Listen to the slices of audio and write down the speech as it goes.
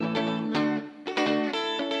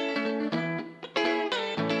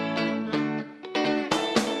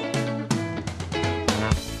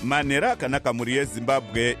Manheru akanaka muri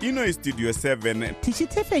yeZimbabwe ino Studio 7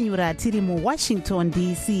 tichitefenyura tiri mu Washington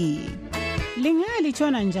DC.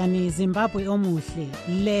 Lingalitshona njani Zimbabwe omuhle?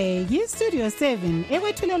 Le yeStudio 7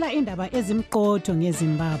 ekwethulela indaba ezimqotho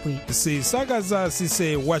ngeZimbabwe. Sisakaza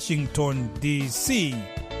sise Washington DC.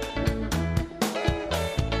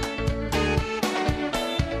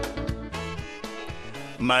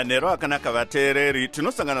 Manheru akanaka vateereri,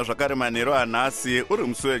 tinosangana zvakare Manheru anhasi uri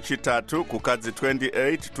musi wechitatu kukadzi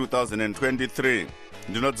 28 2023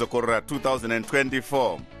 ndinodzokorora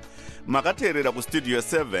 2024. Makateerera kuStudio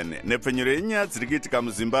 7 nepfenyuro yenyaya dziri kuitika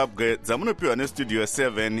muZimbabwe dzamunopiwa neStudio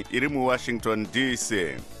 7 iri muWashington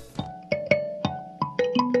DC.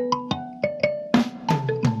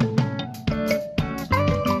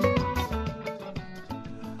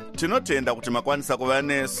 Tinotenda kuti makwanisa kuva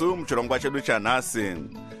nesu muchirongwa chedu chanhasi.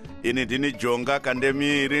 Ini ndini Jonga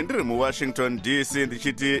Kandemiri ndiri muWashington DC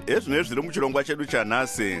ndichiti ezvino zviri muchirongwa chedu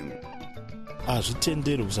chanhasi.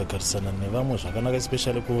 Hazvitenderi kusagarisana nevamwe zvakanaka,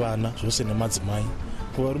 especially kuvana, zvose nemadzimai.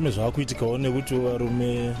 Kuvarume zvaakuitikawo nekuti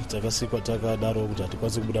varume takasikwa takadaro kuti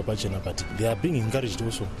hatikwanisi kubuda pachena, but they are being encouraged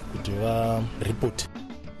also kuti varipoti.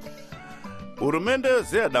 Hurumende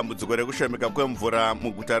yozeya dambudziko rekushomeka kwemvura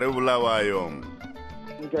muguta reBulawayo.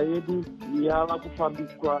 Nyika yedu yava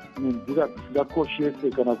kufambiswa nenzira dzisingakoshese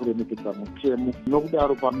kana kuremekedza mutemo.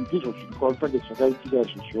 Nokudaro pamizvo zvikwanisange zvakaitika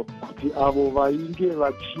izvozvo kuti avo vainge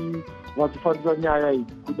vachifambisa nyaya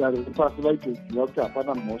idzi kudare repasi vaitoziva kuti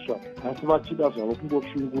hapana mhosva, asi vachida zvavo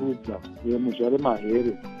kungoshungurudza muzha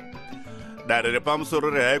reManheru. Dare repamusoro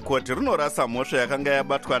reHigh Court rinorasa mhosva yakanga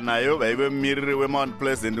yabatwa nayo vaive mumiriri weMount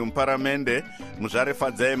Pleasant muparamende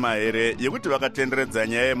muzvarefadzai Mahere yekuti vakatenderedza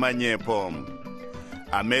nyaya yemanyepo.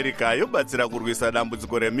 America yobatsira kurwisa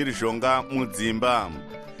dambudziko remhirizhonga mudzimba.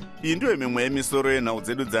 Iyi ndiyo mimwe yemisoro yenhau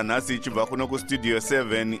dzedu dzanhasi ichibva kuno kuStudio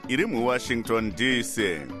 7 iri muWashington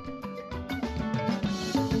DC.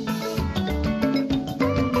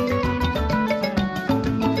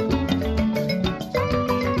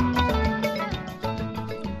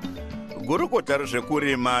 Gurukota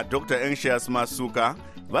rezvekurima Dr. Anxious Masuka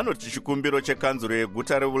vanoti chikumbiro chekanzuro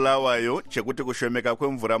yeguta reBulawayo chekuti kushomeka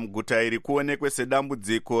kwemvura muguta iri kuonekwe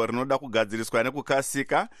sedambudziko rinoda kugadziriswa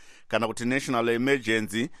nekukasika kana kuti national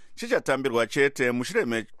emergency chichatambirwa chete mushure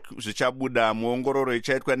mezvichabuda muongororo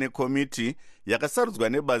ichaitwa nekomiti yakasarudzwa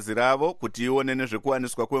nebazi ravo kuti ione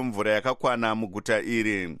nezvekuwaniswa kwemvura yakakwana muguta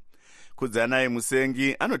iri. Kudzanai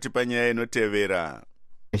Musengi anotipa nyaya inotevera.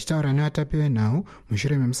 Achitaura nevatapi venhau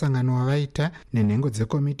mushure memusangano wavaita nenhengo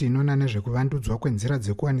dzekomiti inoona nezvekuvandudzwa kwenzira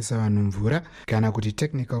dzekuwanisa vanhu mvura kana kuti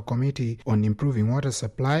Technical Committee on Improving Water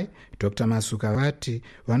Supply, Dr. Masuka vati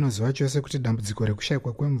vanoziva chose kuti dambudziko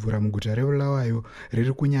rekushayikwa kwemvura muguta reBulawayo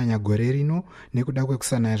riri kunyanya gore rino nekuda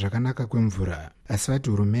kwekusanaya zvakanaka kwemvura. Asi vati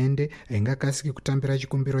hurumende haingakasiki kutambira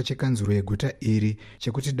chikumbiro chekanzuro yeguta iri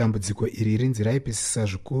chekuti dambudziko iri rinzi raipisisa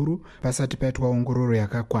zvikuru pasati paitwa ongororo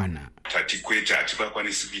yakakwana. Tatikweta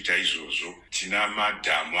hativakwanisi kuita izvozvo. Tina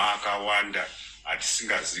madhamu akawanda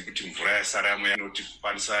atisingazivi kuti mvura yasaramo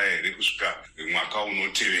yanotikwanisa here kusvika mwaka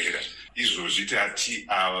unotevera. Izvozvi tati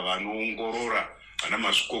ava vanoongorora vana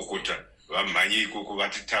mazvikokota vamhanye ikoko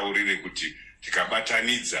vatitaurire kuti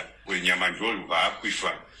tikabatanidza kwenyama ndobva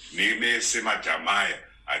akwifa nemese madhamu aya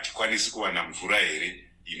hatikwanisi kuwana mvura here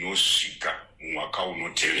inosvika mwaka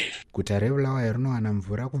unotevera. Guta reBulawayo rinowana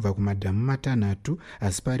mvura kubva kumadhamu matanhatu,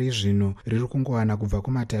 asi pari zvino riri kungowana kubva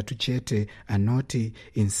kumatatu chete, anoti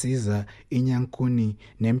Insiza, Inyankuni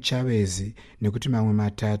neMuchavezi, nekuti mamwe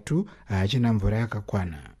matatu haachina mvura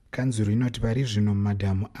yakakwana. Kanzuro inoti pari zvino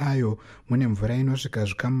mumadhamu ayo mune mvura inosvika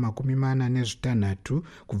zvikamu 46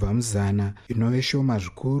 kubva muzana, inove shoma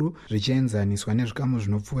zvikuru zvichienzaniswa nezvikamu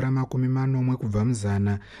zvinopfuura 40 kubva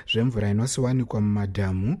muzana zvemvura inosiwanikwa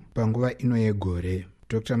mumadhamu panguva ino yegore.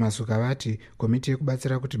 Dr. Masuka vati komiti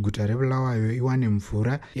yekubatsira kuti guta reBulawayo iwane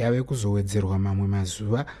mvura yave kuzowedzerwa mamwe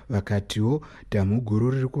mazuva, vakatiwo dhamu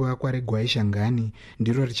guru riri kuvakwa reGwaishangani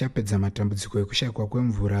ndiro richapedza matambudziko ekushayikwa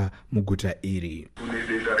kwemvura muguta iri. Kune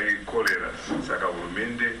denda rekorera, saka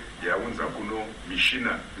hurumende yaunza kuno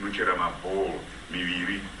mishina inochera mabhoro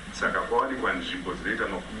miviri. Saka kwawanikwa nzvimbo dzinoita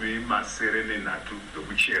 43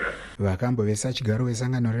 dzokuchera. Vakambovesa chigaro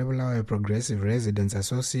vesangano reBulawayo Progressive Residents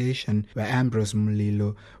Association vaAmbrose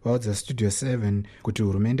Mulilo vaudza Studio 7 kuti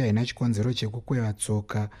hurumende haina chikonzero chekukweva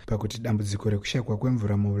tsoka pakuti dambudziko rekushayikwa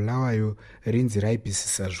kwemvura muBulawayo rinzi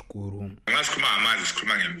raipisisa zvikuru.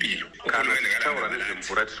 Tichikhuluma ngempilo. Kana tichitaura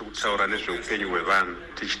nezvemvura tiri kutaura nezveupenyu hwevanhu.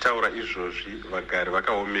 Tichitaura izvozvi vagari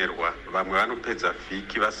vakaomerwa, vamwe vanopedza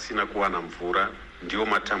vhiki vasina kuwana mvura. Ndiwo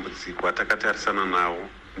matambudziko atakatarisana nawo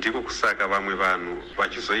ndiko kusaka vamwe vanhu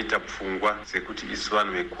vachizoita pfungwa dzekuti isi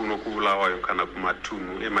vanhu vekuno kuvulawayo kana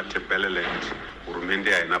kumatunhu ematebeleland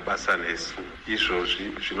hurumende haina basa nesu.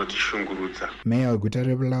 Izvozvi zvinotishungurudza. Meya weguta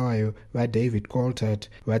rebulawayo vaDavid Coltart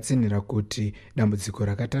vatsinhira kuti dambudziko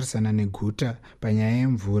rakatarisana neguta panyaya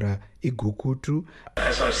yemvura igukutu.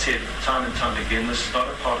 As I said time and time again, this is not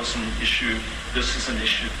a partisan issue. This is an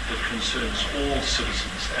issue that concerns all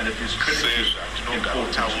citizens, and it is critically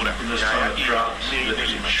important in this time of drought that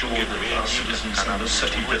we ensure that our citizens in the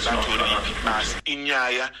city does not run out of water.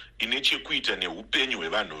 Inyaya ine chekuita neupenyu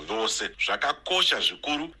hwevanhu vose. Zvakakosha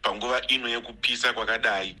zvikuru panguva ino yekupisa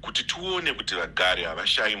kwakadai kuti tuone kuti vagari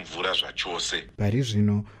havashayi mvura zvachose. Pari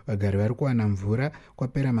zvino vagari vari kuwana mvura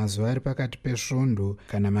kwapera mazuva ari pakati pesvondo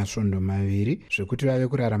kana masvondo maviri zvekuti vave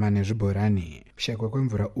kurarama nezvibhorani. Kushakwa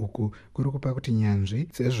kwemvura uku kuri kupa kuti nyanzvi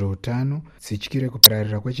dzezveutano dzityire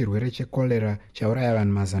kupararira kwechirwere chekorera chauraya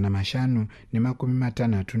vanhu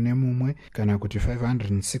 561 kana kuti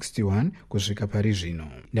 561 kusvika pari zvino.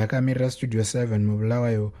 Ndakamirira Studio 7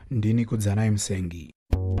 mubulawayo, ndini Kudzanai Musengi.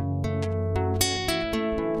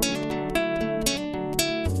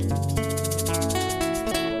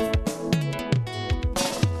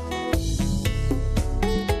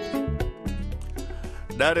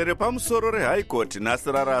 Dare repamusoro reHigh Court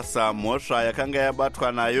nhasi rarasa mhosva yakanga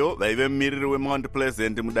yabatwa nayo vaive mumiriri weMount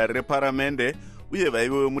Pleasant mudare reparamende uye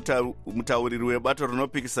vaive mutauriri webato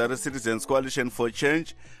rinopikisa reCitizens Coalition for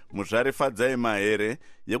Change Muzvare Fadzai Mahere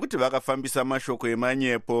yekuti vakafambisa mashoko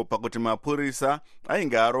emanyepo pakuti mapurisa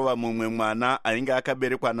ainge arova mumwe mwana ainge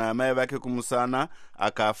akaberekwa naamai vake kumusana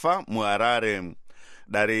akafa muHarare.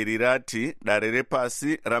 Dare iri rati dare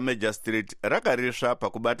repasi raMajor Street rakarisva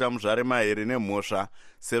pakubata Muzvare Mahere nemhosva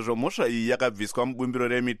sezvo mhosva iyi yakabviswa mubumbiro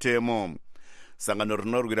remitemo. Sangano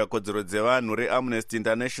rinorwira kodzero dzevanhu reAmnesty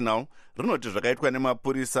International rinoti zvakaitwa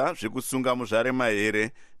nemapurisa zvekusunga Muzvare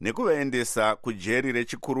Mahere nekuvaendesa kujeri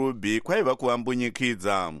rechikurubhi kwaiva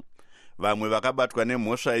kuvambunyikidza. Vamwe vakabatwa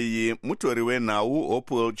nemhosva iyi mutori wenhau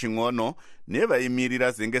Hopewell Chingono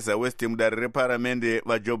nevaimirira Zengeza West mudare reparamende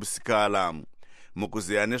vaJob Sikala.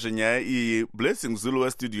 Mukuziya nezvenyaya iyi, Blessing Zulu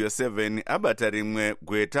weStudio 7 abata rimwe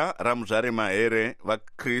gweta raMuzvare Mahere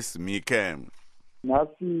vaChris Mike.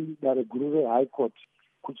 Nhasi dare guru reHigh Court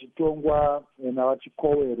kuchitongwa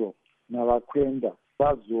navachikowero navakwenda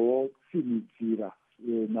vazotsimhidzira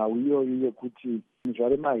nhau iyoyi yekuti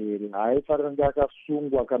Muzvare Mahere haaifanira kunge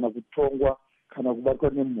akasungwa kana kutongwa kana kubatwa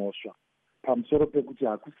nemhosva pamusoro pekuti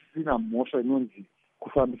hakusisina mhosva inonzi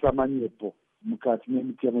kufambisa manyepo mukati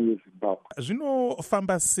memitemo yeZimbabwe.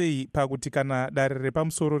 Zvinofamba sei pakuti kana dare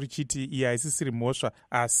repamusoro richiti iyi haisisiri mhosva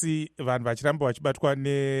asi vanhu vachiramba vachibatwa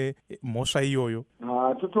nemhosva iyoyo?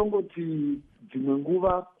 Totongoti dzimwe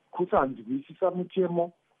nguva kusanzwisisa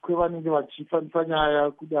mutemo kwevanenge vachifambisa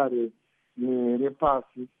nyaya kudare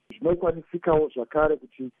repasi zvinokwanisikawo zvakare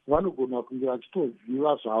kuti vanogona kunge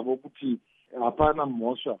vachitoziva zvavo kuti hapana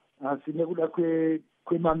mhosva, asi nekuda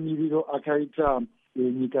kwemamiriro akaita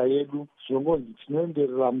nyika yedu zvongonzi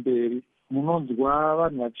tinoenderera mberi. Munonzwa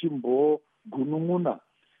vanhu vachimbogunun'una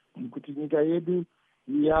kuti nyika yedu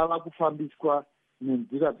yava kufambiswa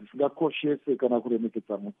nenzira dzisingakoshese kana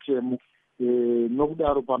kuremekedza mutemo.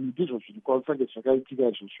 Nokudaro ndizvo zviri kwakusange zvakaitika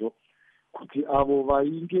izvozvo kuti avo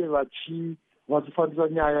vainge vachifambisa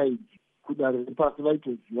nyaya idzi kudare repasi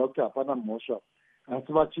vaitoziva kuti hapana mhosva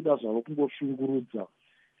asi vachida zvavo kungoshungurudza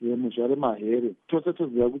Muzvare Mahere. Tose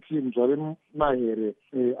toziva kuti Muzvare Mahere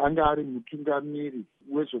anga ari mutungamiri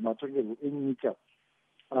wezvematongerwo enyika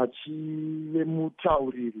achive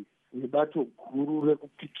mutauriri webato guru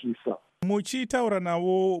rekupikisa. Muchitaura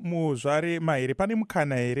navo Muzvare Mahere pane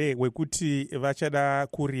mukana here wekuti vachada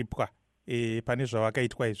kuripwa pane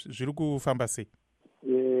zvavakaitwa izvi? Zviri kufamba sei?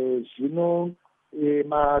 Zvino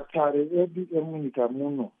matare edu emunyika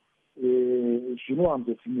muno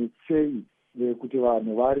zvinowanzotinetsei kuti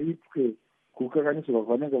vanhu varipwe kukanganisirwa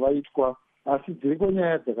kwavanenge vaitwa, asi dziriko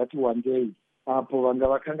nyaya dzakati wandei apo vanga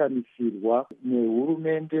vakanganisirwa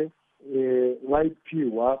nehurumende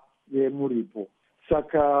vaipihwa muripo.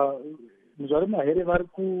 Saka Muzvare Mahere vari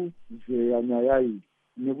kuzeya nyaya iyi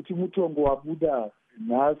nekuti mutongo wabuda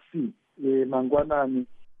nhasi mangwanani.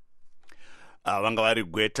 Vanga vari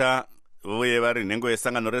gweta uye vari nhengo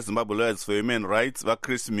yesangano reZimbabwe Lawyers for Human Rights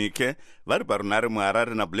vaChris Mike vari parunhare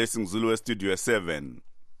muHarare naBlessing Zulu weStudio 7.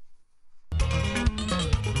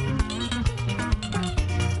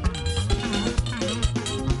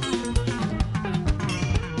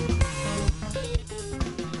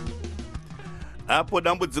 Apo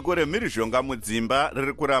dambudziko remhirizhonga mudzimba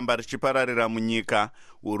riri kuramba richipararira munyika,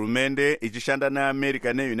 hurumende ichishanda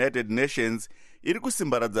neAmerica neUnited Nations iri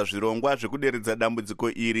kusimbaradza zvirongwa zvekuderedza dambudziko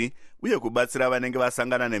iri uye kubatsira vanenge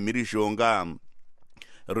vasangana nemhirizhonga.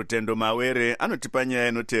 Rutendo Mawere anotipa nyaya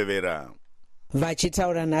inotevera.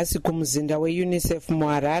 Vachitaura nhasi kumuzinda weUNICEF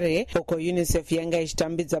muHarare, uko UNICEF yanga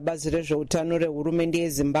ichitambidza bazi rezveutano rehurumende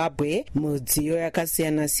yeZimbabwe mudziyo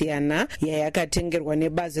yakasiyana-siyana yayakatengerwa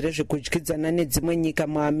nebazi rezvekudyidzana nedzimwe nyika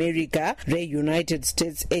muAmerica reUnited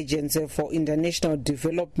States Agency for International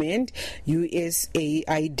Development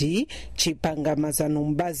USAID. Chipangamazano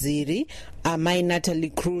mubazi iri amai Natalie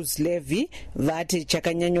Cruz Levy vati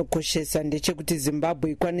chakanyanyokoshesa ndechekuti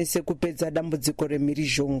Zimbabwe ikwanise kupedza dambudziko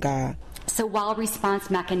remhirizhonga. So while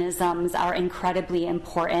response mechanisms are incredibly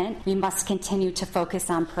important, we must continue to focus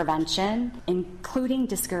on prevention, including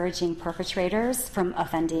discouraging perpetrators from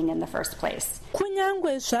offending in the first place.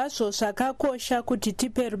 Kunyangwe zvazvo zvakakosha kuti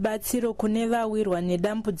tipe rubatsiro kune vawirwa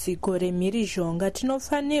nedambudziko remhirizhonga,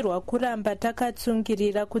 tinofanirwa kuramba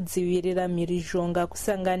takatsungirira kudzivirira mhirizhonga,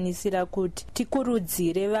 kusanganisira kuti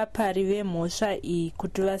tikurudzire vapari vemhosva iyi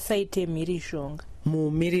kuti vasaite mhirizhonga.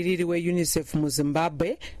 Mumiririri weUNICEF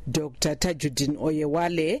muZimbabwe Dr. Tajudin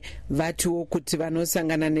Oyewale vatiwo kuti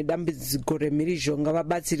vanosangana nedambudziko remhirizhonga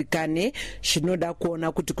vabatsirikane, zvinoda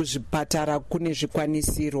kuona kuti kuzvipatara kune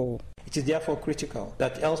zvikwanisiro.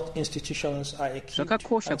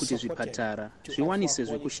 Zvakakosha kuti zvipatara zviwanise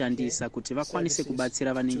zvekushandisa kuti vakwanise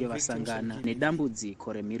kubatsira vanenge vasangana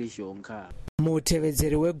nedambudziko remhirizhonga.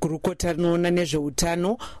 Mutevedzeri wegurukota rinoona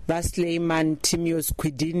nezveutano vaSleiman Timios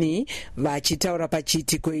Kwidini vachitaura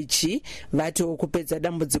pachiitiko ichi vatiwo kupedza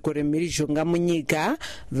dambudziko remhirizhonga munyika,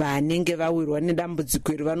 vanenge vawirwa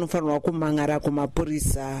nedambudziko iri vanofanirwa kumhangara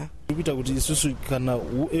kumapurisa. Kuita kuti isusu kana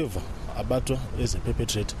whoever abatwa as a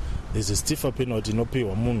perpetrator, there's a stiffer penalty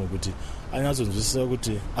inopiwa munhu kuti anyatsonzwisisa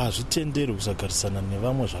kuti hazvitenderi kusagarisana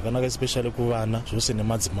nevamwe zvakanaka, especially kuvana, zvose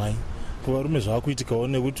nemadzimai. Kuvarume zvaakuitikawo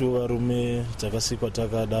nekuti varume takasikwa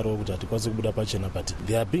takadaro kuti hatikwanisi kubuda pachena, but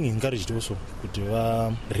they are being encouraged also kuti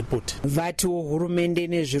varipoti. Vatiwo hurumende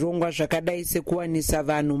nezvirongwa zvakadai sekuwanisa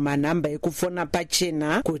vanhu manhamba ekufona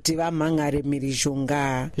pachena kuti vamhangare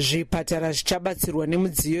mhirizhonga. Zvipatara zvichabatsirwa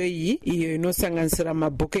nemudziyo iyi, iyo inosanganisira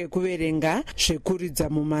mabhuku ekuverenga, zvekuridza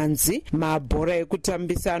mumanzi, mabhora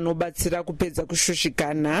ekutambisa anobatsira kupedza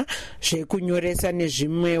kushushikana, zvekunyoresa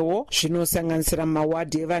nezvimwewo zvinosanganisira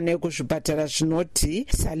mawadhi evana ekuzvipatara zvinoti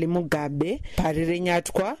Sali Mugabe, Parire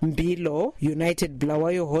Nyatwa, Mbilo, United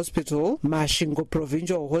Bulawayo Hospital, Masvingo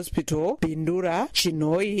Provincial Hospital, Bindura,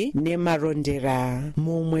 Chinhoi neMarondera.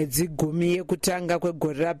 Mumwedzi 10 yekutanga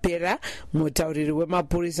kwegore rapera, mutauriri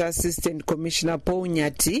wemapurisa Assistant Commissioner Paul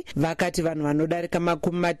Nyati vakati vanhu vanodarika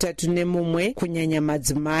 31 kunyanya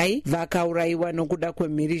madzimai vakaurayiwa nokuda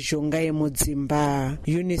kwemhirizhonga yemudzimba.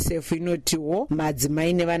 UNICEF inotiwo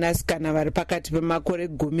madzimai nevanasikana vari pakati pemakore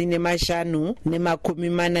 10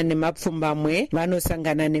 ne40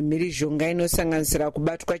 vanosangana nemhirizhonga inosanganisira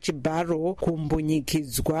kubatwa chibharo,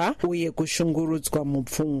 kumbunyikidzwa uye kushungurudzwa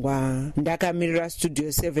mupfungwa. Ndakamirira Studio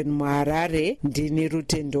 7 muHarare, ndini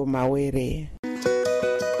Rutendo Mawere.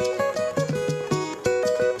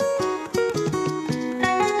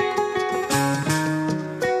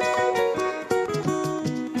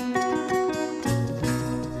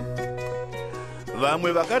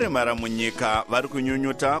 Vamwe vakaremara munyika vari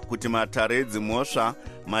kunyunyuta kuti matare edzimhosva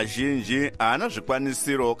mazhinji haana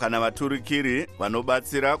zvikwanisiro kana vaturikiri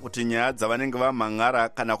vanobatsira kuti nyaya dzavanenge vamhangara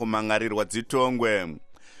kana kumhangarirwa dzitongwe.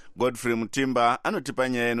 Godfrey Mutimba anotipa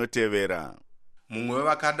nyaya inotevera. Mumwe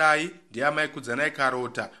wevakadai ndiamai Kudzanai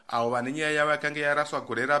Karota, avo vane nyaya yavo yakanga yaraswa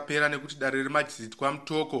gore rapera nekuti dare remajisiti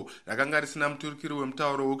kwaMutoko rakanga risina muturukiri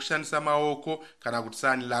wemutauro wekushandisa maoko kana kuti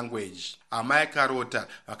sign language. Amai Karota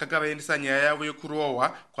vakanga vaendesa nyaya yavo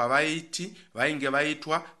yekurohwa kwavaiti vainge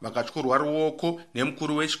vaitwa vakatyorwa ruoko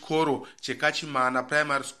nemukuru wechikoro cheKachimana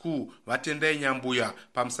Primary School Vatendai Nyambuya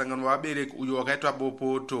pamusangano wavabereki uyo wakaitwa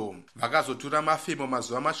Bopoto. Vakazotura mafemo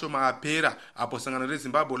mazuva mashoma apera apo sangano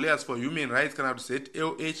reZimbabwe Lawyers for Human Rights kana kuti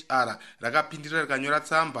ZLHR rakapindira rikanyora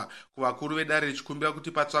tsamba kuvakuru vedare richikumbira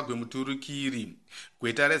kuti patsvagwe muturukiri.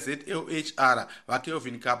 Gweta reZLHR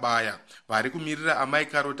vaKelvin Kabaya vari kumirira amai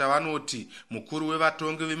Karota vanoti mukuru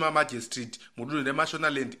wevatongi vemamajistrate mudunhu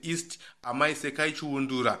reMashonaland East amai Sekai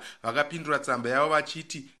Chiundura vakapindura tsamba yavo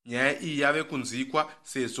vachiti nyaya iyi yave kunzikwa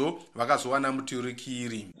sezvo vakazowana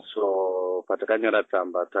muturukiri. So patakanyora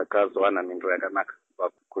tsamba takazowana mhinduro yakanaka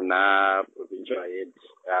kuna provincial head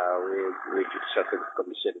we Judicial Service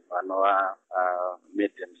Commission vanova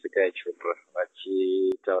made them Sikai children,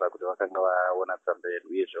 vachitaura kuti vakanga vaona tsamba yedu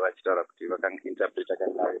uyezve vachitaura kuti vakanga interpreta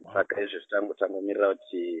kanayo. Saka izvi tangomirira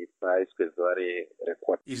kuti paiswe zuva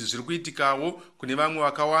recourt. Izvi zviri kuitikawo kune vamwe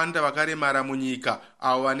vakawanda vakaremara munyika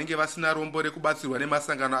avo vanenge vasina rombo rekubatsirwa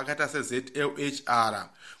nemasangano akaita seZLHR.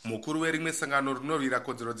 Mukuru werimwe sangano rinorwira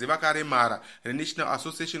kodzero dzevakaremara reNational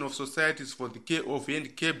Association of Societies for the Care of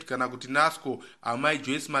Handicapped kana kuti NASCO, Amai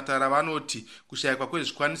Joyce Matara vanoti kushayikwa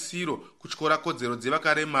kwezvikwanisiro kutyora kodzero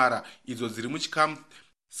dzevakaremara idzo dziri muchikamu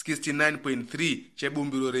 69.3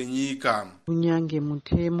 chebumbiro renyika. Kunyange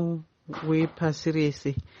mutemo wepasi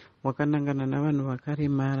rese wakanangana navanhu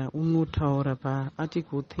vakaremara unotaura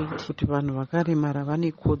paarticle 30 kuti vanhu vakaremara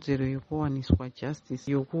vane kodzero yokuwaniswa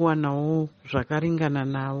justice, yokuwanawo zvakaringana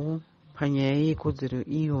navo panyaya yekodzero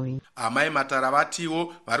iyoyi. Amai Matara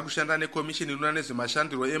vatiwo vari kushanda nekomishini inoona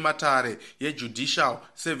nezvemashandiro ematare yeJudicial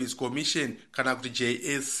Service Commission kana kuti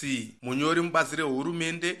JSC. Munyori mubazi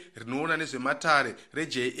rehurumende rinoona nezvematare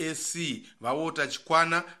reJSC vaota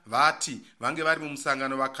Chikwana vati vange vari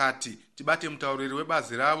mumusangano vakati tibate mutauriri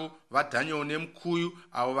webazi ravo vaDaniel neMkuyu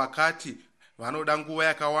avo vakati vanoda nguva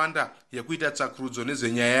yakawanda yekuita tsvakurudzo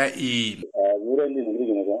nezvenyaya iyi.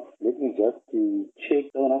 Let me just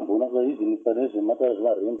check down on one of the reasons for this matter of the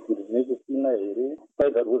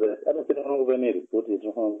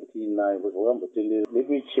let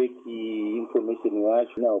me check the information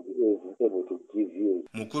now be able to give you.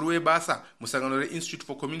 Mukuru webasa musangano reInstitute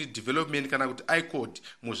for Community Development kana kuti ICOD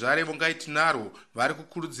muzvare vongaiti naro vari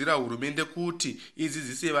kukurudzira hurumende kuti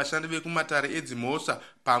idzidzise vashandi vekumatare edzimhosva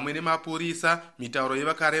pamwe nemapurisa mitauro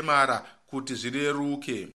yevakaremara kuti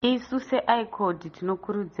zvireruke. Isu seICOD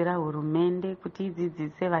tinokurudzira hurumende kuti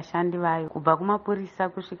idzidzise vashandi vayo kubva kumapurisa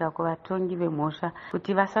kusvika kuvatongi vemhosva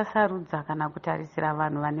kuti vasasarudza kana kutarisira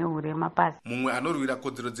vanhu vane urema pasi. Mumwe anorwira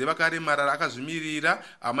kodzero dzevakaremara akazvimirira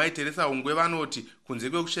Amai Teresa Ongwe vanoti kunze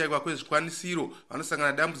kwekushayikwa kwezvikwanisiro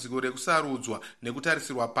vanosangana dambudziko rekusarudzwa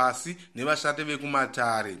nekutarisirwa pasi nevashandi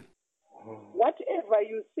vekumatare. Whatever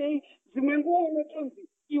you say, dzimwe nguva unotonzi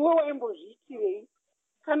iwe waimbozviitirei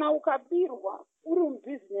kana ukabirwa uri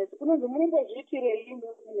mubusiness unonzi munombozviitirei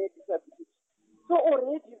mune disability. So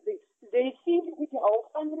already they think kuti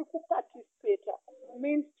haufaniri kuparticipata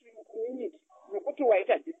mainstream community nekuti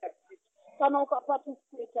waita disability. Kana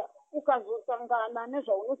ukaparticipata ukazosangana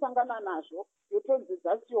nezvaunosangana nazvo yotonzi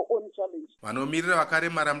that's your own challenge. Vanomirira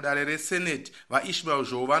vakaremara mudare reSenate vaIshmael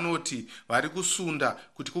Zhou vanoti vari kusunda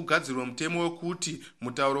kuti kugadzirwe mutemo wekuti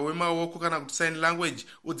mutauro wemaoko kana kuti sign language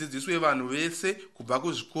udzidziswe vanhu vese kubva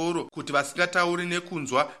kuzvikoro kuti vasingatauri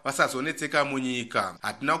nekunzwa vasazonetseka munyika.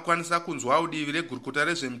 Hatina kukwanisa kunzwa udivi regurukota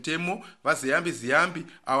rezvemutemo vaZiyambi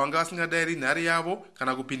avo vanga vasingadayiri nhare yavo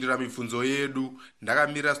kana kupindura mibvunzo yedu.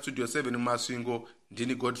 Ndakamirira Studio 7 mumasvingo,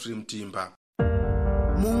 ndini Godfrey Mtimba.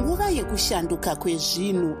 Munguva yekushanduka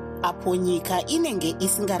kwezvinhu apo nyika inenge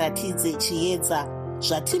isingaratidze chiedza,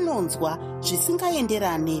 zvatinonzwa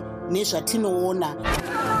zvisingaenderane nezvatinoona,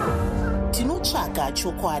 tinotsvaga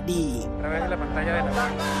chokwadi.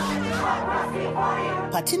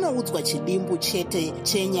 Patinoudzwa chidimbu chete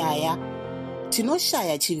chenyaya,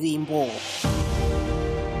 tinoshaya chivimbo.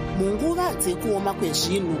 Munguva dzekuoma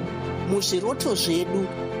kwezvinhu, muzviroto zvedu,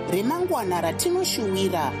 remangwana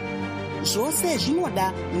ratinoshuwira, zvose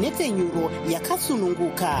zvinoda nhepfenyuro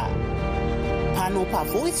yakasununguka. Pano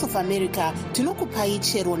paVoice of America tinokupai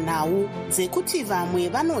chero nhau dzekuti vamwe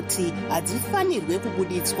vanoti hadzifanirwe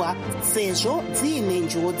kubuditswa sezvo dziine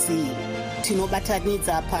njodzi.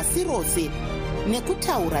 Tinobatanidza pasi rose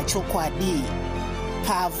nekutaura chokwadi.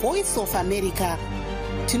 PaVoice of America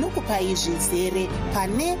tinokupai zvizere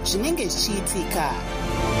pane zvinenge zvichiitika.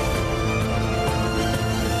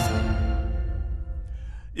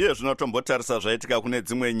 Iye zvinotombotarisa zvaitika kune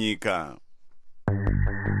dzimwe nyika.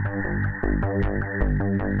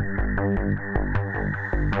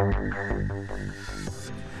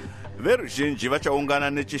 Veruzhinji vachaungana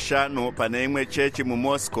nechishanu pane imwe chechi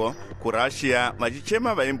muMoscow kuRussia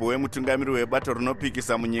vachichema vaimbo wemutungamiri webato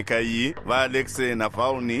rinopikisa munyika iyi vaAlexei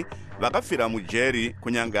Navalny vakafira mujeri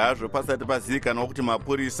kunyange hazvo pasati pazivikanwa kuti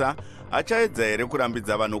mapurisa achaedza here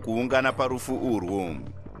kurambidza vanhu kuungana parufu urwu.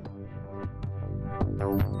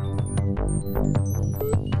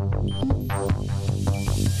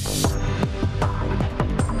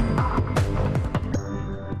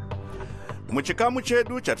 Muchikamu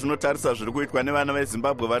chedu chatinotarisa zviri kuitwa nevana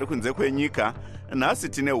veZimbabwe vari kunze kwenyika, nhasi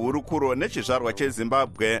tine hurukuro nechizvarwa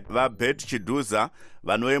cheZimbabwe vaBert Chiduza,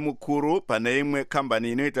 vanove mukuru pane imwe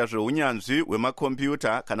kambani inoita zveunyanzvi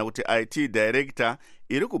hwemakombiyuta kana kuti IT director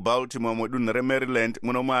iri kuBaltimore mudunhu reMaryland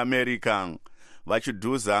muno muAmerica.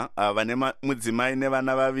 VaChiduza vane mudzimai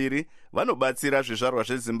nevana vaviri vanobatsira zvizvarwa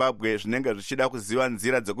zvezimbabwe zvinenge zvichida kuziva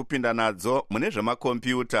nzira dzekupinda nadzo mune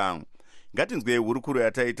zvemakombiyuta. Ngatinzwei hurukuro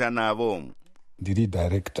yataita navo. Ndiri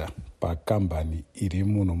director pakambani iri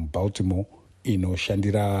muno mubaltimore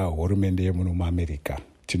inoshandira hurumende yemuno muamerica.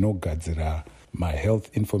 Tinogadzira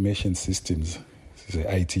mahealth information systems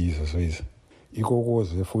zveIT izvozvo. Ikoko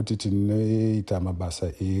zvefuti tinoita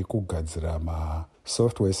mabasa ekugadzira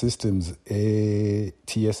masoftware systems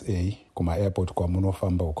eTSA kuma-airport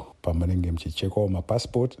kwamunofamba uko pamunenge muchichekawo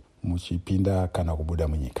mapassport muchipinda kana kubuda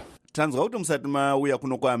munyika. Tanzwa kuti musati mauya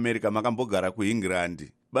kuno kuAmerica makambogara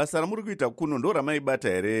kuEngland. Basa ramuri kuita kuno ndo ramaibata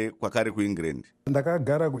here kwakare kuEngland?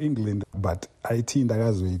 Ndakagara kuEngland but IT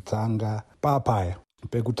ndakazoitanga papaya.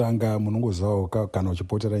 Pekutanga munongozivawo kana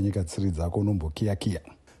uchipotera nyika tsiri dzako unombokiya.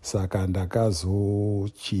 Saka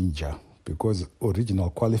ndakazochinja because original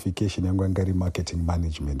qualification yangu yanga iri marketing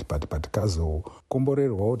management but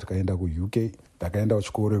tikazokomborerwawo tikaenda kuUK, ndakaenda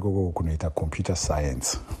kuchikoro ikoko kunoita computer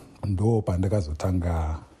science. Ndo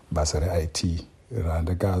pandakazotanga basa reIT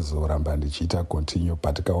randikazoramba ndichiita continue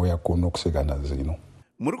patikauya kuno kusvika nazvino.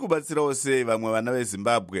 Muri kubatsirawo sei vamwe vana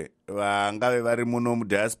veZimbabwe vangave vari muno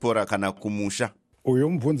mudiaspora kana kumusha? Uyo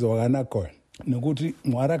mubvunzo wakanaka nekuti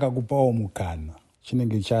Mwari akakupawo mukana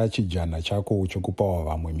chinenge chachijana chako chokupawo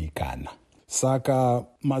vamwe mikana. Saka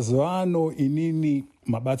mazuva ano inini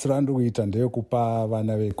mabatsiro andikuita ndeyekupa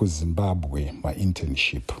vana vekuZimbabwe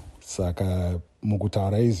mainternship. Saka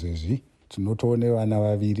mukutaura izvezvi tinotoone vana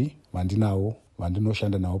vaviri vandinawo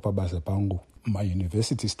vandinoshanda navo pabasa pangu.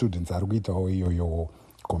 Mauniversity students ari kuitawo iyoyo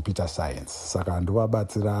computer science. Saka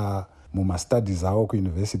ndovabatsira mumastudies avo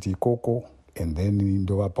kuuniversity ikoko and then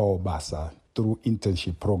ndovapawo basa through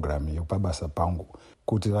internship program yepabasa pangu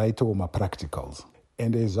kuti vaitewo mapracticals.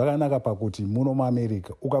 Ende zvakanaka pakuti muno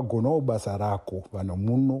muAmerica ukagonawo basa rako vanhu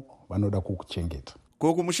muno vanoda kukuchengeta.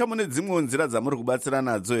 Kumusha mune dzimwe nzira dzamuri kubatsira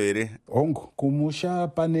nadzo here? Hongu, kumusha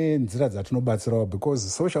pane nzira dzatinobatsirawo because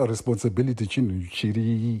social responsibility chinhu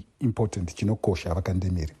chiri important chinokosha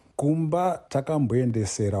vakandemiri. Kumba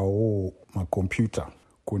takamboendeserawo makombiyuta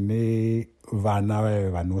kune vana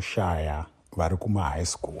vanoshaya vari kuma-high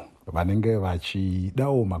school vanenge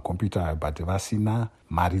vachidawo makombiyuta but vasina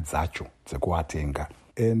mari dzacho dzekuatenga.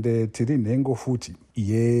 Ende tiri nhengo futi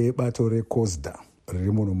yebato reCOSDA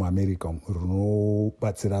riri muno muAmerica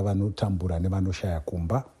rinobatsira vanotambura nevanoshaya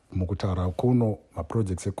kumba. Mukutaura kuno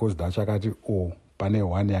maprojects eCOSDA achakati pane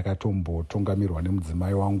one yakatombotungamirwa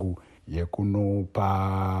nemudzimai wangu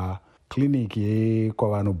yekunopa kliniki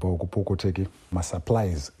yekwavanobva kupokoteke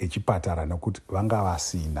masupplies echipatara nekuti vanga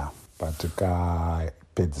vasina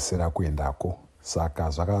patikapedzisira kuendako. Saka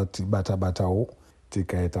zvakatibata-batawo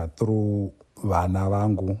tikaita through vana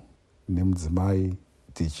vangu nemudzimai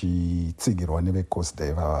tichitsigirwa neveCOSDA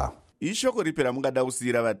ivava. Ishoko ripi ramungada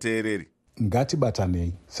kusiyira vateereri?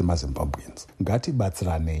 Ngatibatanei semaZimbabweans,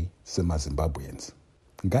 ngatibatsiranei semaZimbabweans,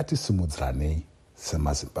 ngatisimudziranei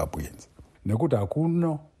semaZimbabweans, nekuti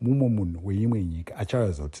hakuna mumwe munhu weimwe nyika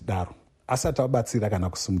achazotidaro asati abatsira kana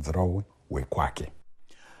kusimudzirawo wekwake.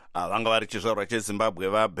 Vanga vari chizvarwa cheZimbabwe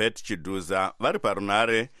vaBet Chiduza vari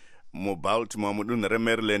parunhare muBaltimore mudunhu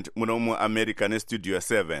reMaryland muno muAmerica neStudio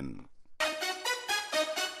 7.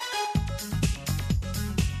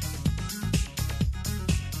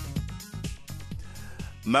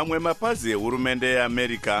 Mamwe mapazi ehurumende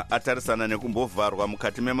yeAmerica atarisana nekumbovharwa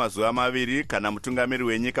mukati memazuva maviri kana mutungamiri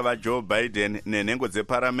wenyika vaJoe Biden nenhengo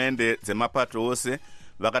dzeparamende dzemapato ose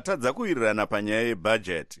vakatadza kuwirirana panyaya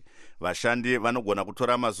yebhajeti. Vashandi vanogona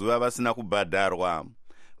kutora mazuva vasina kubhadharwa.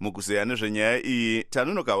 Mukuzeya nezvenyaya iyi,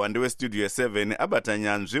 Tanunoka Wande weStudio 7 abata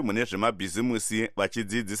nyanzvi mune zvemabhizimusi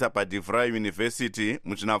vachidzidzisa paDeVry University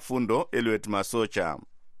muchinafundo Eliot Masocha.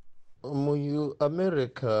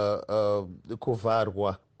 MuAmerica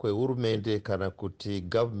kuvharwa kwehurumende kana kuti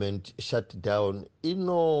government shutdown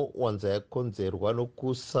inowanza yakonzerwa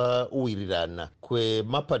nokusauwirirana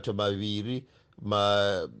kwemapato maviri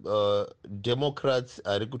Democrats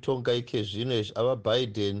ari kutonga ike zvino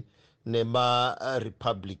avaBiden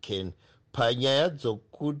nemaRepublican panyaya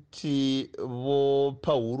dzokuti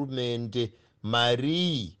vopa hurumende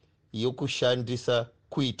mari yokushandisa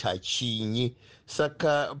kuita chinyi.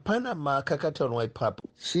 Saka pana makakatanwa ipapo.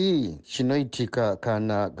 Chii chinoitika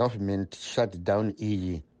kana government shutdown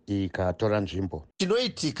iyi ikatora nzvimbo?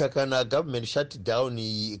 Chinoitika kana government shutdown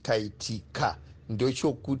iyi ikaitika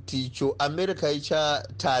ndochokuti icho America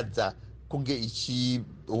ichatadza kunge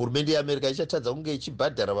hurumende yeAmerica ichatadza kunge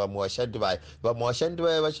ichibhadhara vamwe vashandi vayo. Vamwe vashandi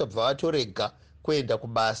vayo vachabva vatorega kuenda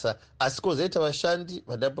kubasa, asi kwozoita vashandi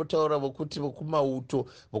vandambotaura vokuti vokumauto,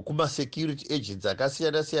 vokumasecurity agents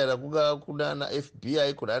akasiyana-siyana, kungava kunana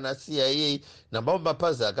FBI, kunana CIA namamwe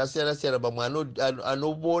mapazi akasiyana-siyana, mamwe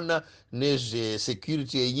anoona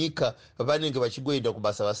nezvesecurity yenyika vanenge vachingoenda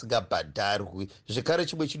kubasa vasingabhadharwi. Zvekare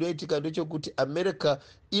chimwe chinoitika ndechekuti America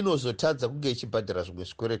inozotadza kunge ichibhadhara zvimwe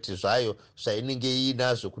zvikwereti zvayo zvainenge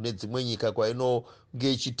iinazvo kune dzimwe nyika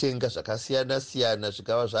kwainonge ichitenga zvakasiyana-siyana,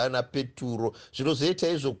 zvikava zvaana peturo, zvinozoita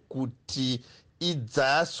izvo kuti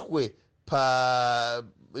idzaswe pa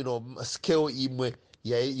scale imwe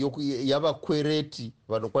yavakwereti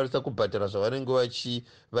vanokwanisa kubhadhara zvavanenge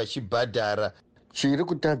vachibhadhara. Chiri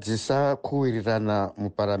kutadzisa kuwirirana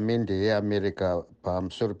muparamende yeAmerica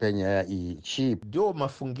pamusoro penyaya iyi chii? Ndio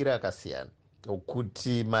mafungiro akasiyana,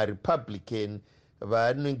 kuti maRepublican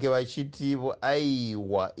vanenge vachitivo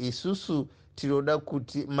aiwa isusu tinoda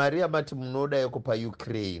kuti mari yamati munoda yoko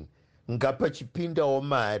paUkraine ngapachipindawo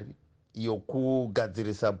mari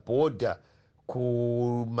yokugadzirisa bhodha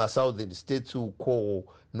kumasouthern states uko,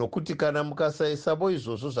 nokuti kana mukasaisavo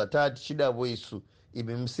izvozvo zvataa tichidavo isu,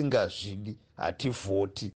 imi musingazvidi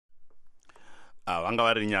hativhoti. Vanga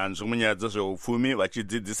vari nyanzvi munyaya dzezveupfumi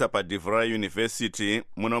vachidzidzisa paDeVry University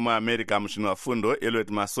muno muAmerica musvinafundo Elliot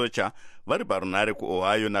Masocha vari parunhare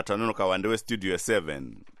kuOhio naTanonoka Wande weStudio 7.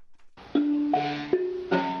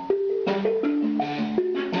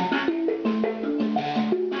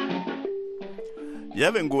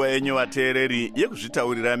 Yave nguva yenyu vateereri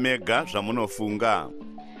yekuzvitaurira mega zvamunofunga.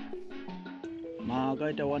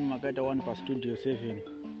 Makaita 1 paStudio 7.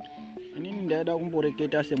 Inini ndaida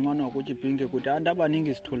kumboreketa semwana wekuchipinge kuti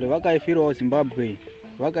andabaningi Sithole vakaifirawo Zimbabwe,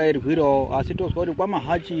 vakairwirawo, asi tozwa kuti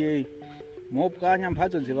kwamahachi yei mopwanya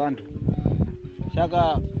mhatso dzevantu.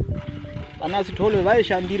 Saka ana Sithole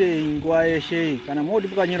vaishandirei nguva yeshe kana moti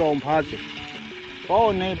pwanyirawo mhatso.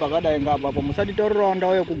 Paonei pakadai ngapapo, musatitaurirawo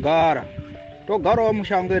ndau yekugara. Togarawo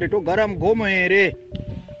mushango ere, togara mugomo ere,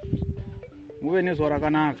 muve nezuva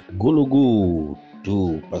rakanaka. Gulugu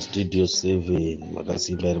tu paStudio 7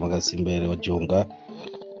 makasimba ere wajonga.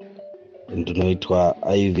 Ndinoitwa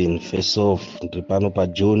Ivan Faceoff, ndiri pano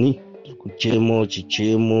paJoni, kuchemo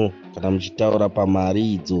chichemo kana muchitaura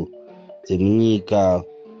pamari idzo dzemunyika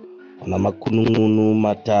na makunun'unu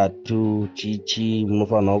matatu chichi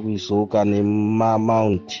munofanira kuisoka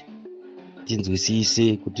nemamount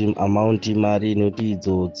tinzwisise kuti amount mari inoti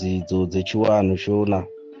idzo dzechiwanhu shona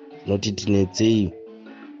dzinoti tinetsei.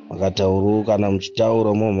 Makatauro kana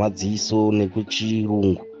muchitaura mumadziso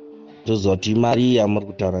nekuchirungu toziva kuti imari yamuri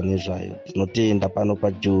kutaura nezvayo. Tinotenda pano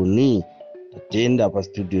paJoni, tatenda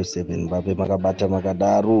paStudio 7 vape makabata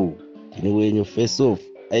makadaro. Ini wenyu Faceoff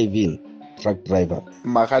Ivan, truck driver.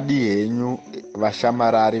 Makadi henyu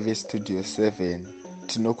vashamarari veStudio 7,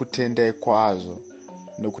 tinokutendai kwazvo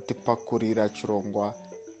nokutipakurira chirongwa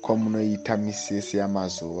kwamunoita misisi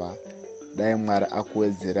yamazuva. Dai Mwari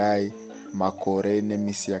akuwedzerai makore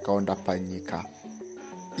nemisi yakaonda panyika.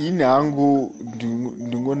 Ini hangu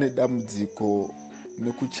ndingone dambudziko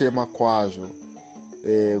nekuchema kwazvo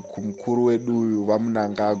kumukuru wedu uyu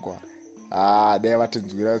vaMunangagwa. Dai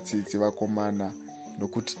vatinzwira tsitsi vakomana,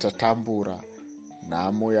 nokuti tatambura,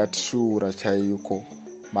 nhamo yatishuura chaiko,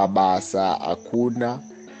 mabasa hakuna.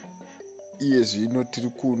 Iye zvino tiri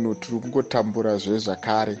kuno tiri kungotambura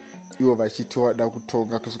zvakare, ivo vachiti wada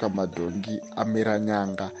kutonga kusvika madhongi amira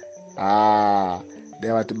nyanga.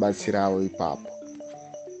 Dai vatibatsirawo ipapo.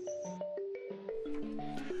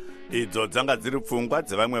 Idzo dzanga dziri pfungwa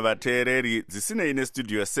dzevamwe vateereri dzisinei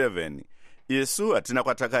neStudio 7. Isu hatina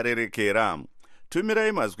kwatakarerekera.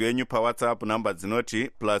 Tumirai mazwi enyu paWhatsApp namba dzinoti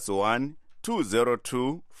 +1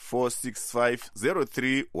 202 465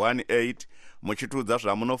 0318 muchitudza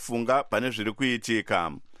zvamunofunga pane zviri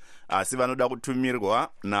kuitika. Asi vanoda kutumirwa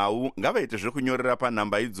nhau ngavaite zvekunyorera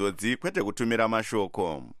panhamba idzodzi, kwete kutumira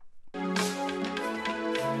mashoko.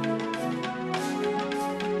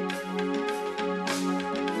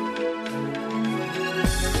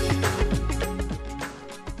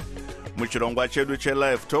 Muchirongwa chedu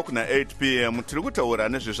chelive talk na8 p.m. tiri kutaura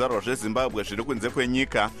nezvizvarwa zveZimbabwe zviri kunze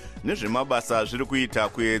kwenyika nezvemabasa zviri kuita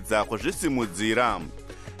kuedza kuzvisimudzira.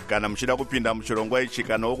 Kana muchida kupinda muchirongwa ichi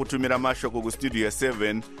kana wokutumira mashoko kuStudio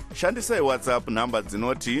 7, shandisai WhatsApp namba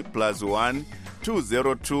dzinoti +1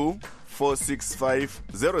 202 465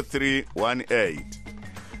 0318.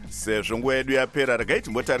 Sezvo nguva yedu yapera, regai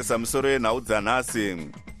timbotarisa musoro yenhau dzanhasi.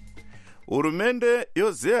 Hurumende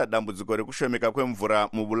yozeya dambudziko rekushomeka kwemvura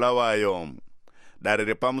muBulawayo. Dare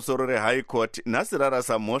repamusoro reHigh Court nhasi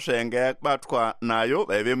rarasa mhosva yanga yabatwa nayo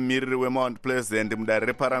vaive mumiriri weMount Pleasant mudare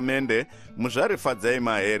reparamende muzvare Fadzai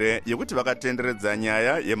Mahere yekuti vakatenderedza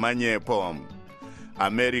nyaya yemanyepo.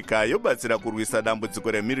 america yobatsira kurwisa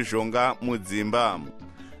dambudziko remhirizhonga mudzimba.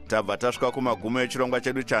 Tabva tasvika kumagumo echirongwa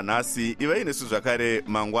chedu chanhasi. Ivai nesu zvakare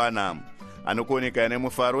mangwana. Anokuoneka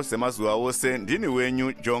nemufaro semazuva ose. Ndini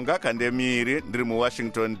wenyu Jonga Kandemiri, ndiri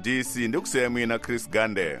muWashington DC. Ndikusiyai muina Chris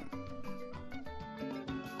Gande.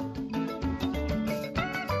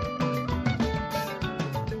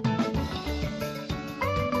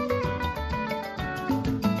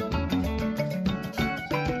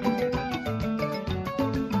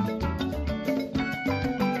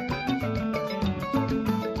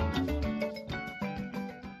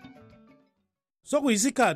 Sokuyisikhathi